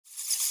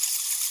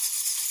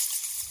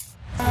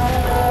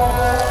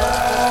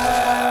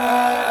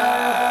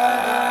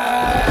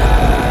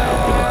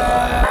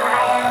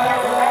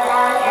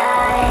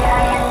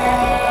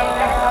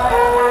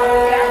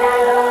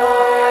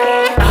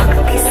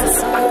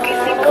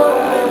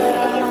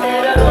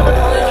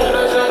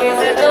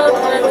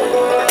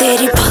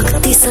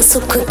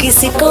सुख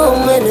किसी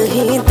काम में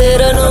नहीं,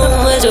 तेरा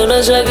नाम है जो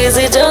नशा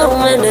किसी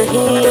जाम में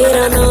नहीं,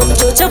 तेरा नाम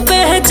जो जपे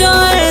है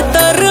जाए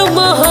तर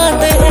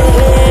महादेव।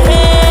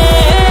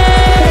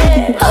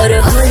 हर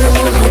हर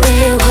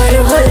महादेव, हर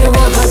हर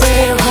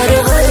महादेव, हर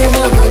हर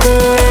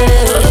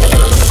महादेव,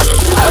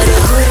 हर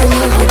हर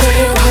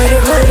महादेव, हर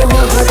हर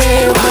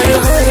महादेव, हर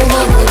हर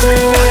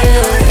महादेव।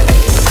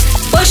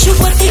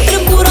 पशुपति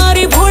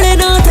त्रिपुरारी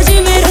भोलेनाथ जी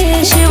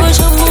मेरे, शिव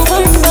शंभु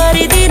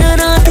भंडारी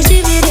दीननाथ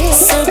जी मेरे,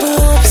 सब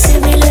आपसे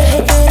मिले है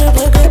तेरा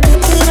भगत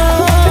तेरा,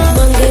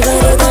 मांगे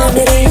वरदान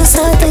रे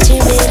साथ जी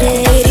मेरे,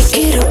 तेरी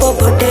कृपा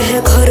बटे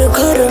है घर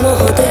घर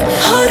महादेव।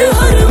 हर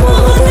हर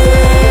महादेव,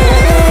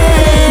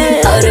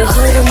 हर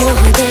हर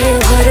महादेव,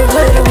 हर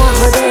हर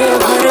महादेव,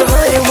 हर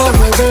हर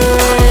महादेव,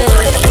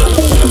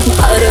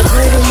 हर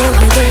हर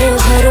महादेव,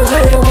 हर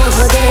हर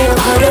महादेव,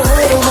 हर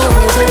हर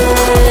महादेव।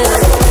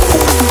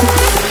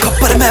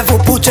 गफ्फर में वो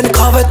पूजन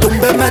खावे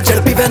तुम्बे में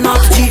जड़पी वे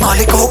नाथ जी,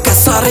 मालिक हो के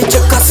सारे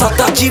जग का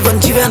सादा जीवन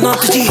जीवे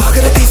नाथ जी।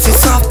 भागीरथी से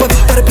साफ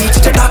पवित्र बीच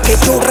चढ़ा के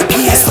जोड़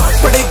रखी है,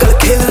 साथ बड़े गल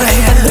खेल रहे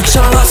हैं,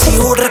 रिक्शाला सी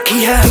ओढ़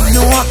रखी है,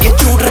 तीनों आके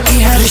जोड़ रखी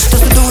है, रिश्तों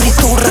से दूरी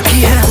तोड़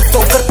रखी है, तो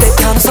करते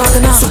ध्यान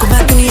साधना सुख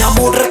में दुनिया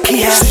मोड़ रखी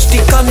है। सृष्टि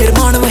का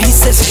निर्माण वहीं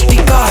से सृष्टि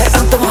का है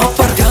अंत, वहाँ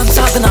पर ध्यान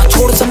साधना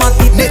छोड़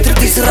समाधि नेत्र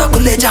तीसरा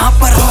खुले जहाँ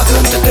पर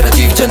अंत तेरा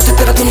जीव जंत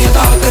तेरा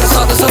दुनियादार तेरा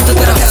साध संत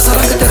तेरा कैसा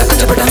रंग तेरा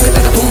गजब ढंग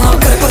तेरा धुआं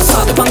करे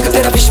प्रसाद भंग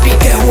तेरा विष पी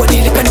के हुआ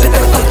नीलकंठ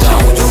तेरा तर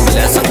जाऊं जो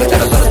मिले संग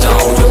तेरा तर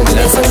जाऊं जो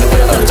मिले संग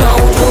तेरा तर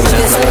जाऊं जो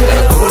मिले संग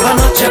तेरा। भोला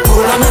नाचे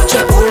भोला नाचे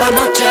भोला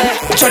नाचे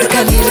चढ़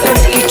के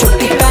नीलकंठ की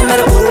चोटी पे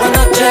मेरा भोला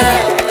नाचे,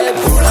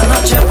 भोला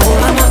नाचे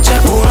भोला नाचे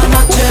भोला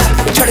नाचे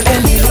चढ़ के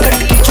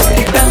नीलकंठ की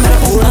चोटी पे मेरा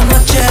भोला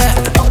नाचे।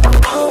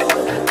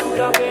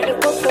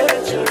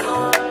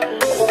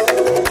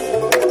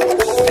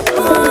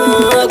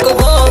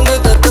 भांग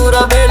धतूरा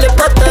बेल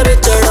पत्थर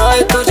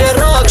चढ़ाए, तुझे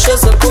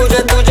राक्षस पूजे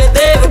तुझे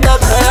देवता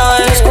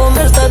धयाए, जिसको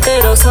मिलता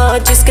तेरा साथ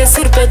जिसके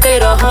सिर पे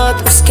तेरा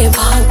हाथ, उसके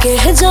भाग्य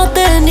है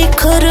जाते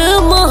निखर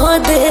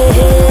महादेव।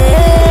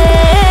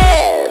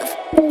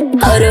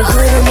 हर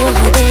हर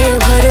महादेव,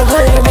 हर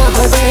हर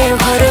महादेव,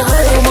 हर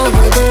हर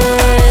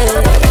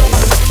महादेव,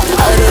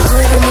 हर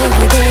हर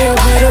महादेव,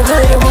 हर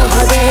हर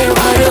महादेव,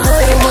 हर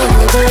हर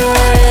महादेव।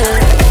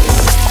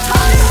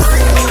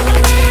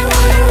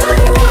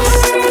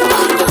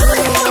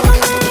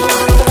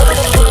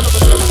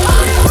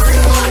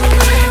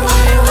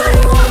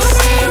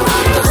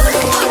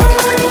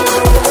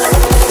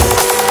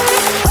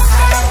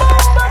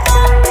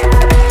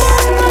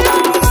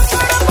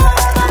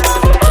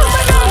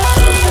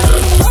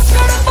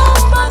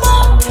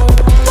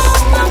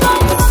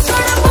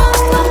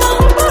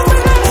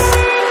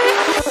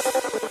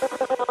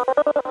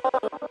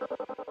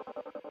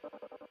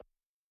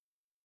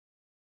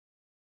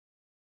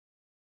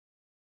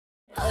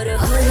 हर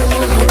हर